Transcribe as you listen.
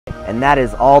and that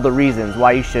is all the reasons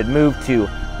why you should move to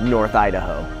North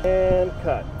Idaho. And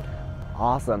cut.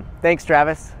 Awesome. Thanks,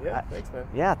 Travis. Yeah, thanks, man.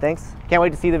 Yeah, thanks. Can't wait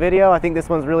to see the video. I think this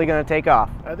one's really going to take off.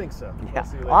 I think so. Yeah.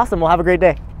 See you later. Awesome. Well, have a great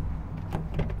day.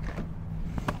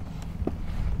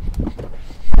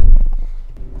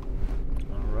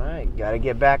 All right, got to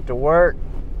get back to work.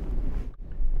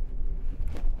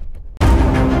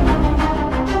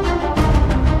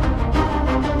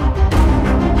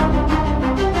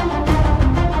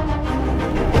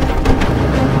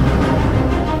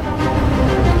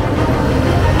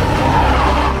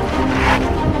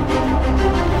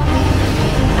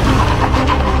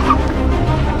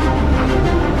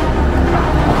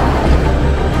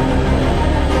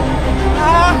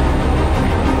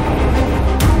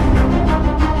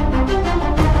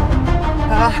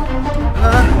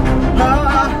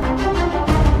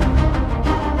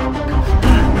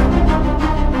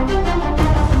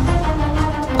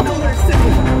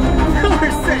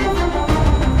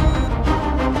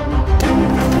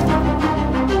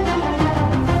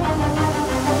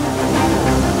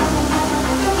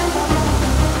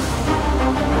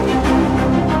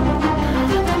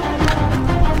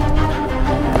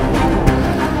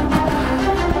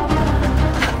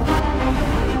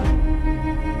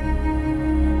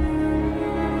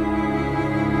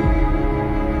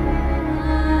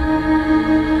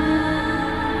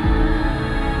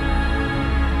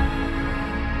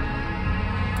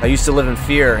 I used to live in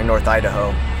fear in North Idaho,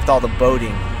 with all the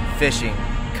boating, fishing,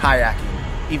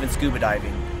 kayaking, even scuba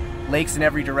diving, lakes in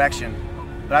every direction.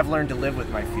 But I've learned to live with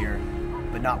my fear,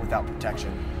 but not without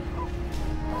protection.